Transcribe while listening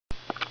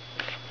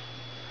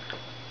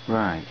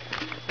Right,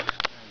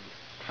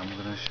 I'm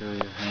going to show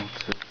you how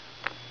to make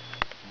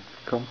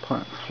a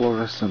compact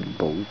fluorescent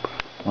bulb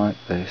like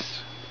this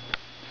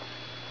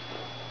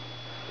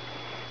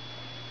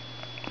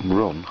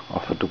run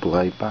off a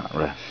AA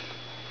battery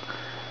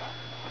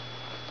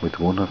with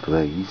one of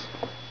these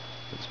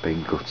that's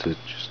been gutted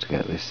just to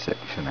get this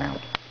section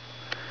out.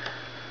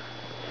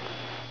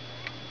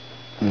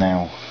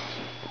 Now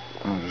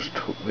I'll just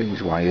hook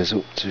these wires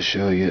up to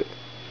show you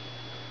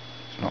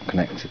it's not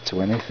connected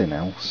to anything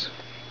else,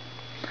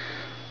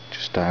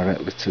 just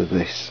directly to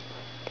this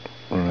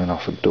running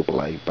off a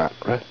AA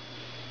battery,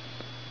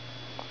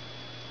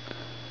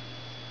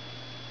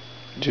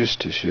 just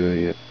to show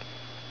you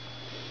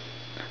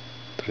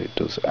that it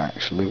does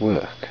actually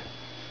work.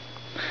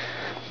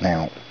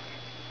 Now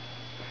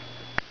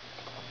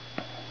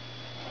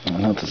I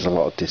know there's a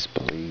lot of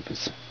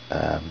disbelievers,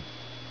 but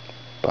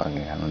I can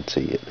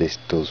guarantee you this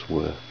does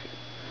work,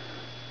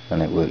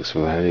 and it works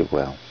very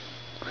well.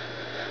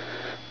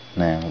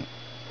 Now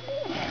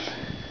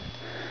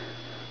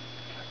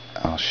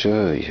I'll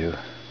show you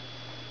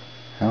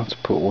how to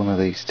put one of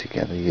these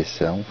together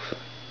yourself.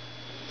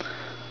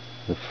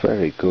 They're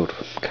very good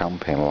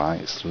camping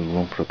lights. They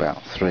run for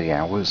about 3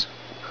 hours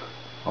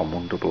on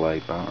one AA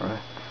battery,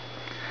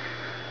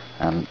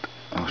 and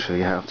I'll show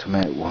you how to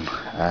make one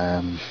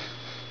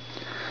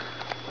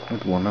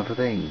with one of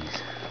these.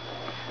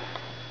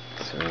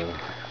 So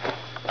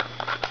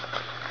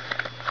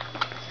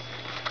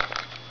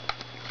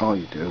all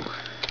you do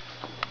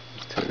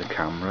is take the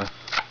camera,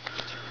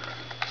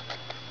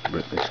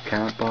 rip this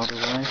cardboard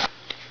away,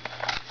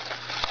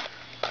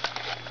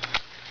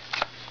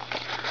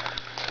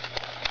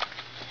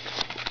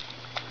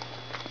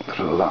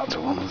 throw that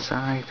to one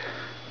side.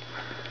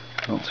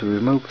 You want to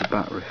remove the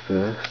battery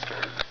first,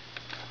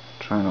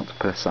 try not to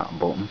press that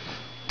button,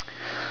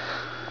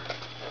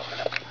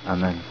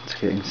 and then to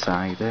get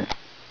inside it,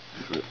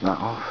 rip that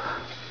off.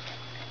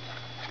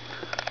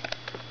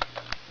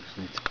 Just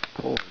need to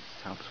pull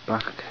these tabs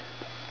back.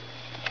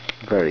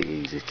 Very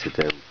easy to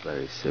do,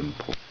 very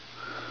simple.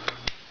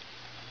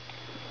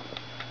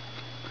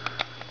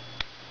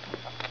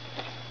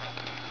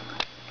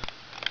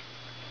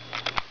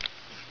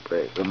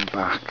 Break them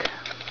back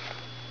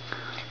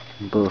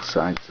on both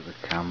sides of the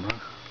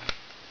camera.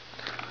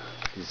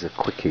 This is the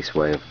quickest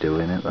way of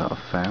doing it that I've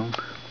found.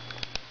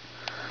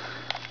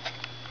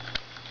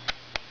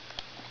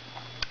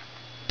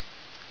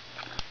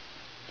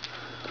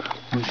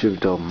 Once you've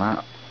done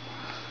that,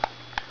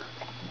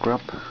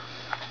 grab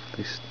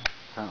this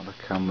out of the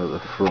camera at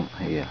the front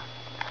here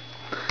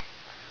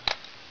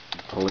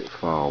and pull it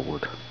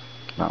forward.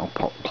 That'll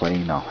pop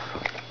clean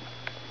off.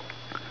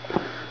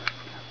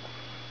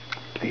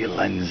 Your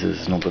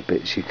lenses and other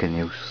bits you can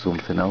use for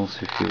something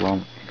else if you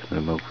want. You can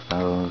remove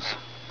those.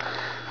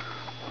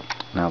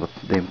 Now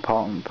the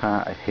important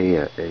part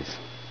here is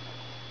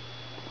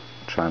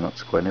try not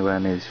to go anywhere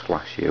near this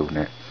flash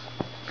unit.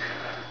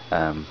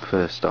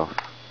 First off,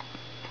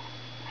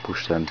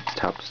 push them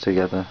tabs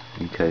together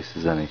in case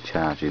there's any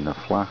charge in the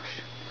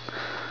flash.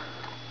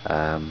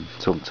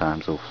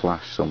 Sometimes they'll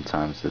flash,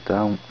 sometimes they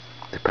don't.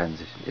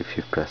 Depends if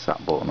you press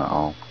that button at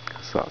all,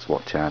 because that's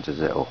what charges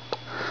it up.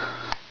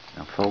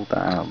 Now fold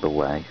that out of the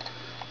way.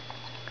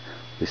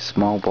 This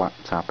small black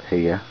tab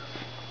here,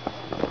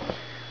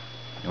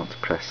 you want to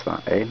press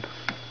that in,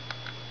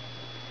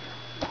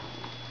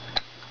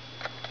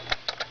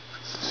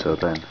 so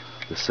then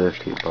the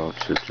circuit board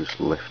should just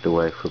lift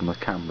away from the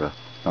camera.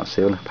 That's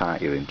the only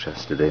part you're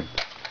interested in.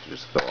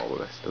 Just throw all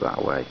the rest of that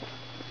away.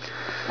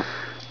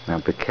 Now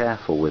be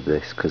careful with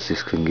this, because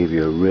this can give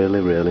you a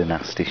really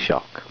nasty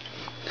shock,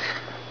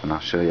 and I'll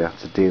show you how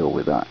to deal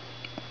with that.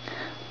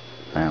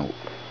 Now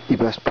you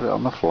best put it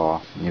on the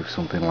floor and use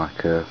something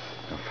like a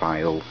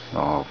file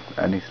or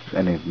any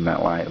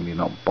metal item you're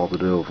not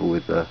bothered over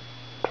with a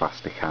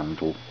plastic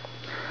handle,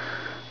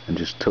 and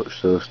just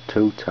touch those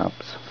two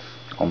tabs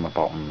on the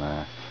bottom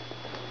there.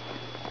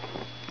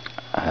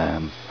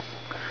 There's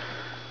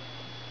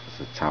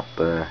a tab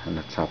there and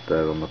a tab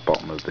there on the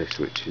bottom of this,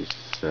 which is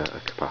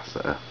a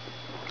capacitor.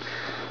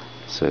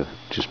 So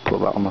just put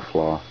that on the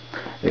floor.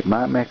 It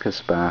might make a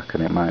spark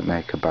and it might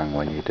make a bang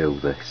when you do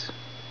this.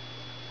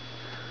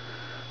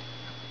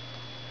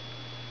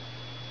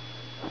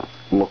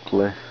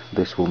 Luckily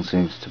this one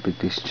seems to be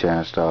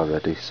discharged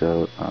already,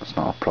 so that's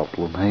not a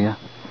problem here.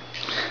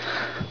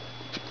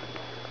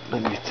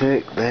 Then you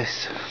take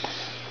this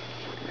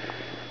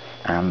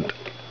and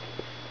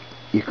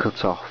you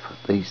cut off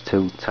these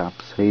two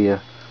tabs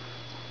here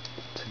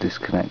to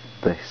disconnect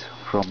this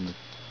from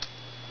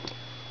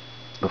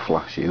the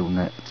flash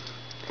unit.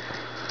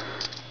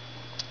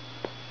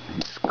 You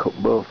just cut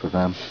both of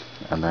them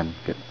and then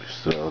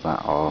just throw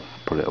that or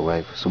put it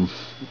away for some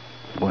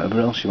whatever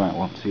else you might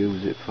want to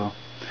use it for.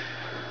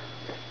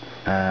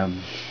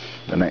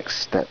 The next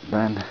step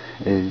then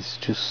is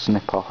just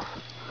snip off.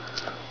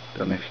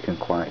 Don't know if you can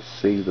quite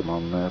see them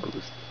on there, but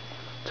there's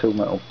two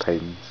metal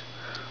pins.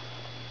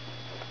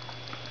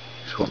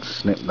 Just want to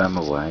snip them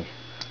away.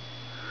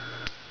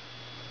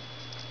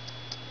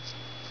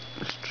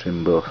 Just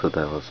trim both of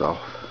those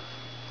off.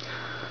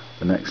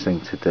 The next thing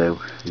to do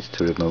is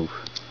to remove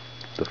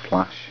the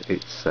flash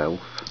itself,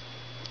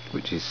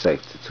 which is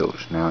safe to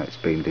touch now it's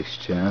been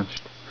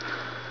discharged,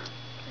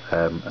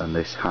 and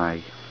this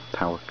high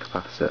power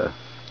capacitor,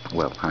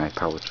 well, high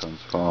power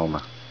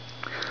transformer.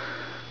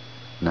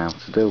 Now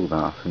to do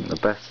that, I think the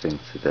best thing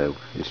to do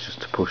is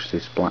just to push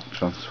this black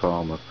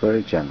transformer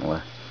very gently,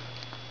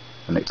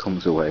 and it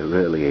comes away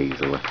really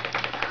easily.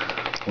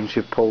 Once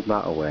you've pulled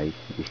that away,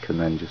 you can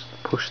then just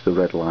push the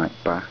red light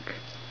back,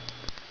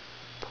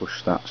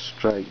 push that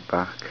straight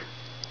back,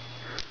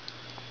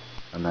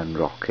 and then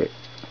rock it,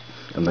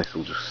 and this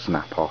will just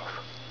snap off.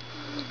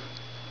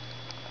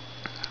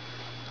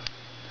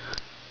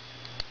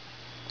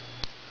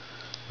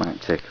 Might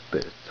take a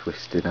bit of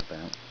twisting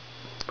about,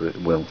 but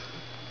it will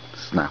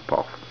snap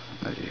off,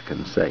 as you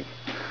can see.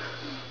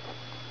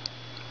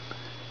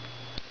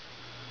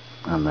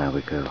 And there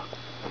we go,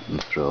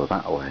 and throw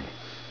that away.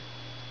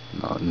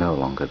 No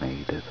longer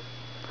needed.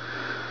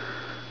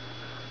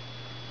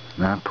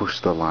 Now push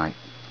the light,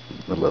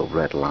 the little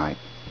red light,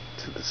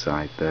 to the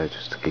side there,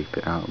 just to keep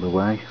it out of the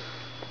way.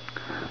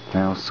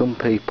 Now some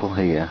people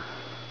here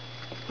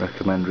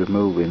recommend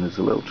removing, there's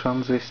a little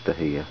transistor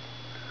here.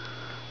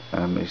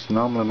 It's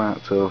normally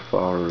marked 04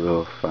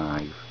 or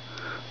 05,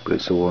 but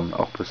it's the one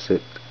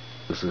opposite,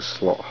 there's a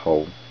slot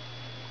hole.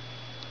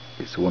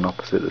 It's the one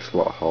opposite the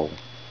slot hole.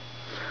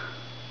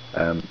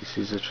 This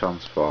is a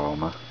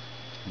transformer.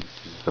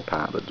 This is the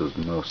part that does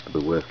most of the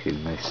work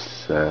in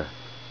this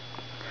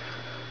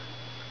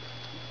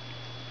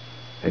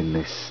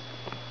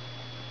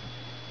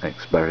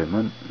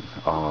experiment,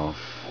 or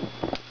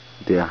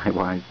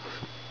DIY,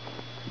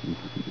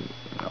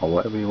 or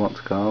whatever you want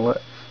to call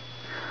it.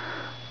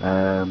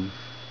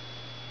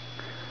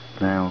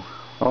 Now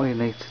all you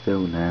need to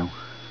do now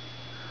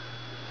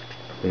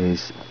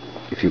is,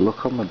 if you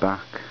look on the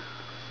back,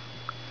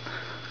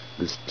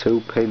 there's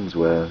 2 pins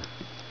where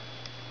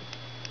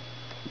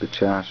the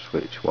charge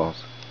switch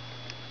was.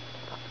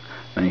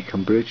 Now you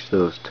can bridge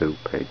those 2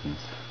 pins.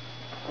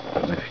 I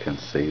don't know if you can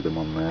see them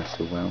on there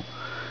so well,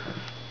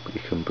 but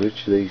you can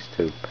bridge these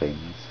 2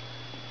 pins,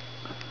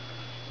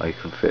 or you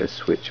can fit a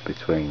switch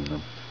between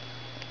them.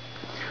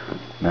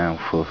 Now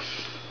for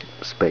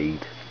speed,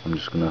 I'm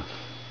just going to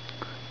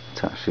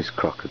attach this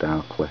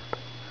crocodile clip,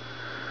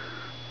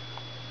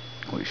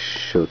 which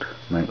should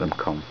make them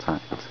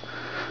contact.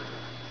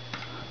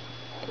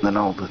 Then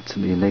all that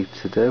you need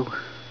to do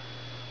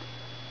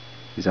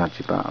is add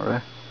your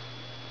battery,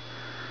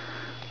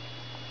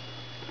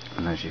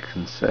 and as you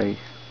can see,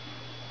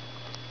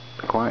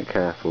 be quite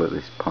careful at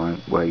this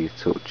point where you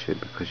touch it,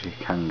 because you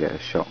can get a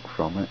shock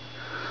from it.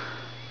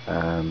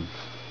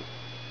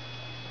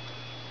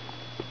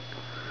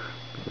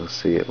 You'll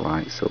see it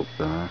lights up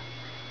there.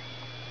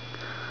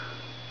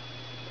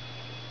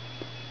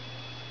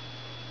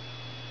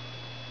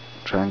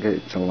 Try and get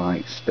it to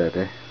light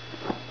steady,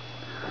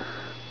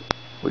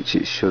 which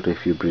it should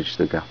if you bridge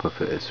the gap or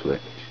fit a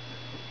switch.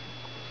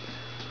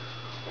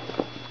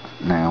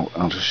 Now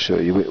I'll just show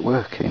you it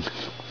working.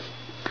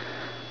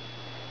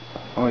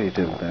 All you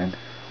do then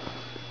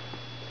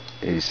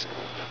is,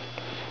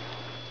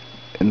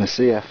 in the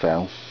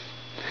CFL,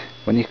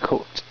 when you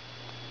cut,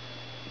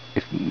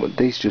 if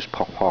these just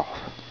pop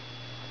off,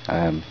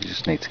 you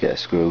just need to get a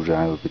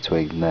screwdriver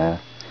between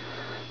there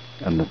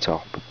and the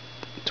top,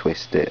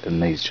 twist it,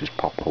 and these just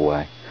pop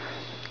away.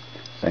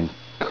 Then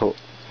cut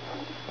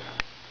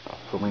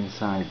from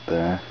inside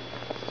there.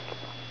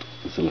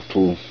 There's a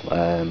little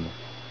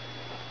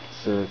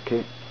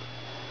circuit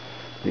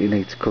that you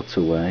need to cut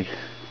away.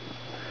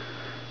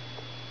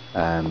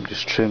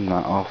 Just trim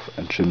that off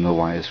and trim the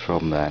wires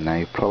from there. Now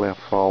you probably have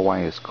 4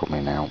 wires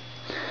coming out.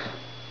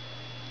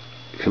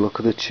 If you look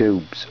at the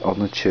tubes, on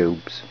the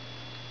tubes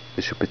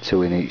there should be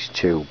 2 in each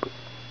tube.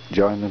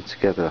 Join them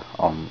together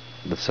on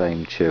the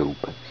same tube,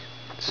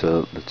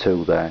 so the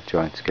 2 there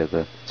join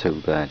together,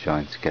 2 there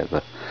join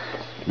together.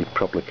 You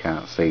probably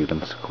can't see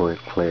them so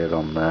clear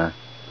on there,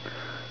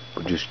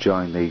 but just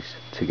join these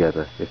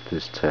together if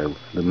there's 2.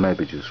 There may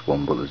be just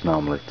 1, but there's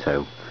normally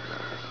 2.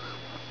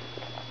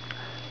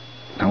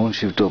 Now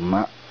once you've done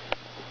that,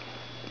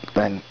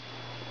 then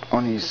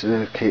on your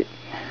circuit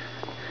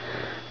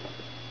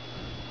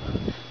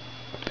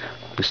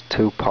there's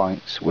 2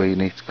 points where you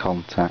need to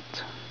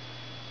contact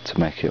to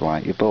make it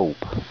light your bulb.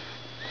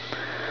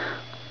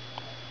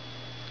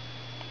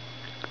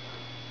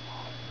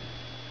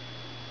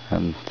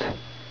 And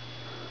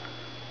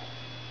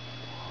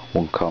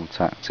one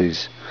contact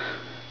is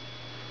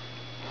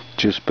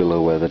just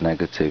below where the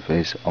negative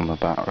is on the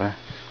battery,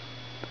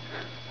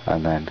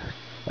 and then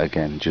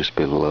again just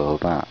below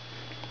that.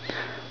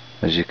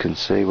 As you can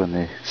see, when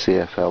the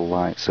CFL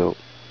lights up,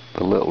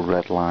 the little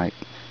red light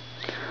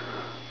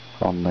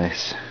on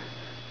this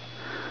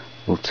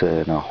will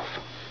turn off.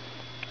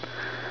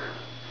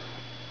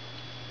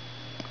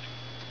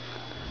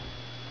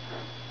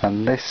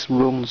 And this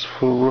runs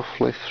for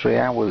roughly 3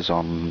 hours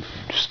on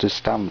just a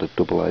standard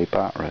AA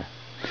battery.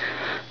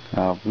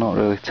 Now, I've not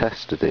really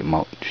tested it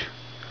much.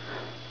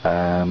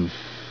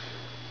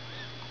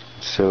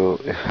 So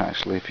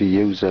actually if you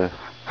use a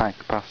high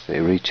capacity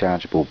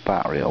rechargeable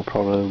battery, it'll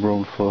probably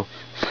run for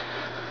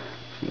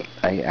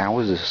 8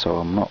 hours or so,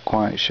 I'm not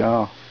quite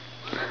sure,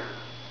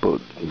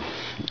 but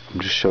I'm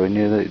just showing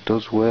you that it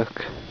does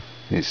work.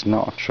 It's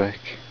not a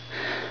trick.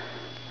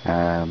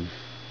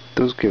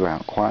 Does give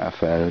out quite a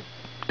fair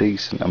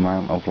decent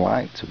amount of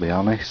light, to be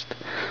honest.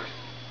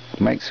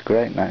 Makes a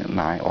great night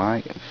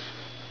light,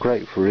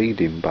 great for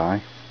reading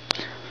by,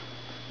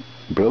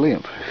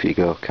 brilliant for if you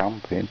go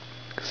camping,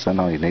 because then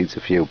all you need is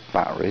a few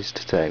batteries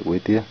to take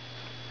with you.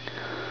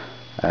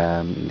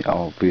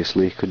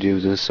 Obviously you could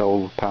use a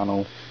solar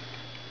panel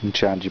and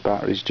charge your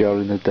batteries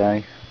during the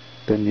day,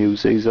 then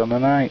use these on the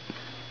night.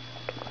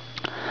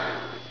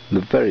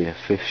 They're very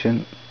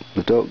efficient,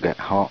 they don't get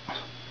hot,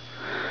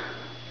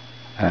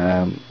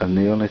 and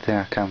the only thing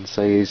I can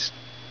say is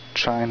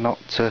try not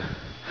to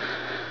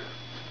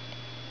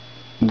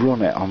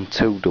run it on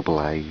 2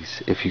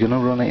 AA's. If you're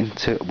going to run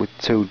it with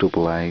 2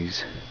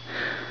 AA's,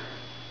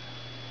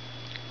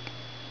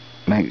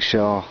 make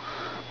sure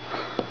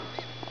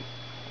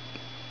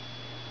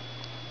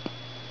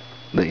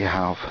that you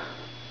have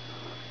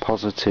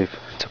positive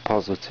to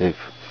positive,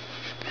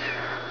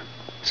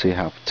 so you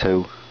have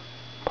 2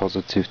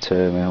 positive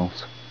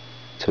terminals,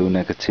 2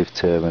 negative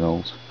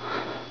terminals,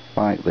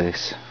 like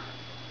this,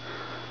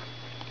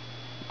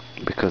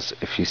 because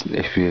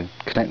if you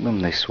connect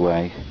them this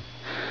way,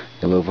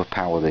 you'll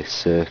overpower this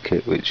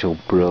circuit, which will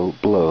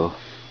blow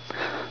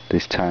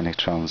this tiny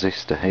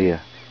transistor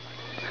here.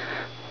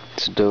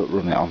 So don't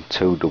run it on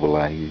 2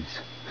 AA's.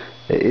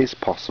 It is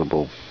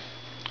possible,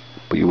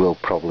 but you will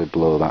probably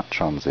blow that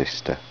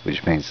transistor,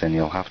 which means then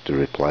you'll have to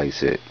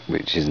replace it,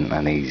 which isn't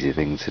an easy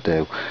thing to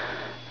do,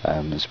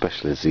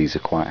 especially as these are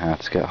quite hard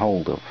to get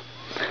hold of.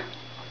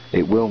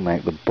 It will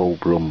make the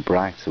bulb run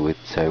brighter with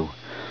 2,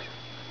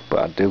 but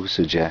I do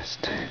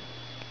suggest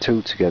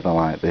 2 together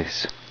like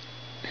this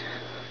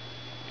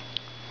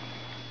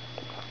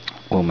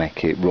will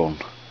make it run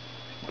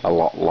a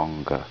lot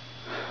longer,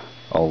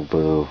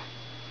 although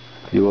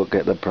you won't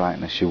get the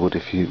brightness you would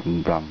if you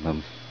ran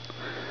them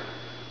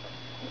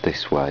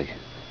this way,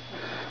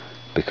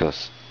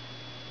 because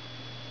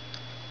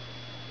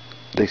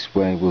this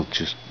way will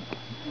just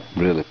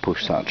really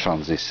push that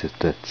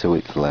transistor to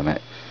its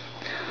limit.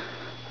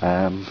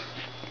 And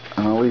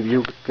I'll leave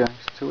you guys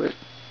to it.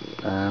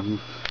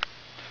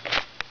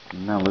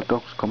 Now the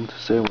dog's come to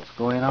see what's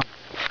going on.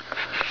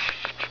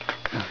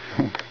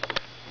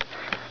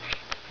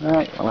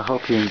 Right, well I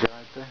hope you enjoyed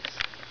this.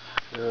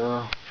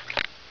 So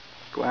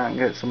go out and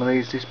get some of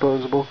these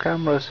disposable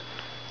cameras.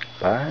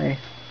 Bye.